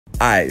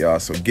Alright y'all,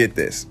 so get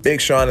this.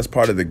 Big Sean is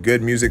part of the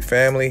Good Music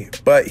family,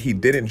 but he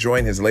didn't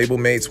join his label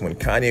mates when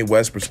Kanye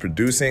West was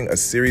producing a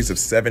series of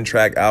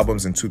 7-track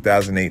albums in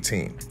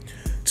 2018.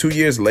 2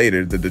 years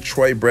later, the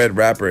Detroit-bred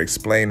rapper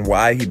explained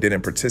why he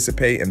didn't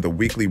participate in the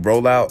weekly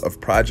rollout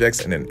of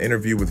projects in an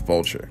interview with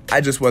Vulture.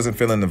 "I just wasn't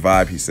feeling the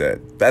vibe," he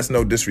said. "That's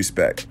no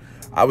disrespect.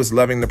 I was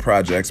loving the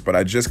projects, but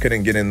I just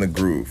couldn't get in the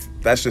groove.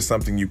 That's just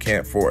something you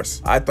can't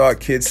force. I thought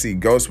Kids See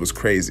Ghosts was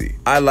crazy.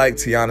 I liked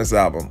Tiana's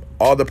album.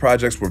 All the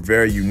projects were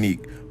very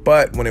unique.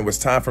 But when it was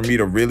time for me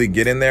to really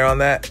get in there on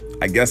that,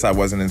 I guess I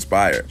wasn't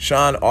inspired."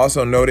 Sean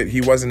also noted he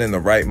wasn't in the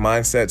right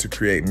mindset to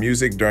create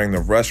music during the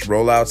rushed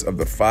rollouts of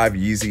the 5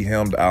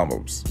 Yeezy-helmed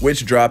albums,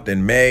 which dropped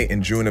in May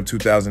and June of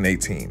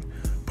 2018.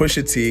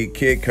 Pusha T,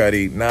 Kid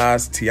Cudi,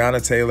 Nas,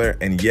 Tiana Taylor,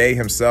 and Ye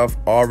himself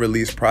all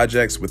released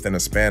projects within a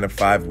span of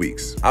 5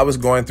 weeks. "I was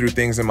going through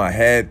things in my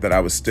head that I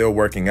was still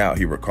working out,"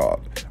 he recalled.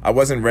 "I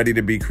wasn't ready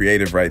to be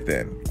creative right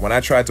then. When I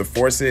tried to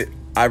force it,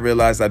 I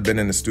realized I'd been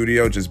in the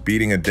studio just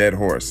beating a dead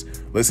horse,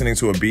 listening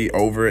to a beat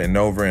over and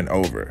over and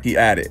over." He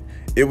added,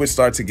 "It would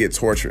start to get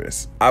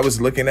torturous. I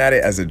was looking at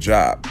it as a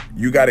job.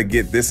 You gotta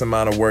get this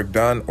amount of work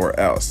done or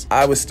else.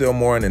 I was still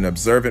more in an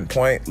observant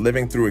point,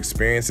 living through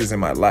experiences in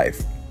my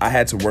life. I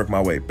had to work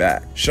my way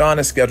back." Sean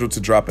is scheduled to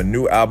drop a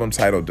new album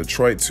titled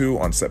Detroit 2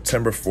 on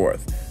September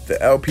 4th.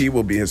 The LP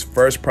will be his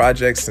first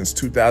project since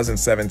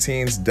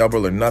 2017's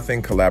Double or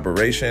Nothing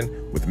collaboration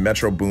with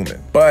Metro Boomin.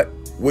 But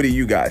what do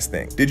you guys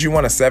think? Did you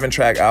want a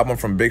 7-track album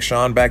from Big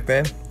Sean back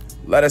then?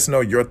 Let us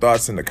know your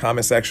thoughts in the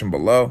comment section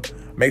below.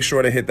 Make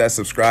sure to hit that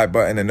subscribe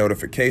button and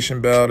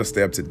notification bell to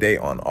stay up to date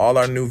on all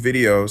our new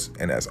videos.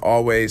 And as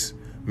always,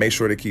 make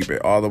sure to keep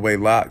it all the way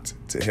locked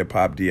to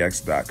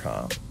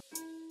hiphopdx.com.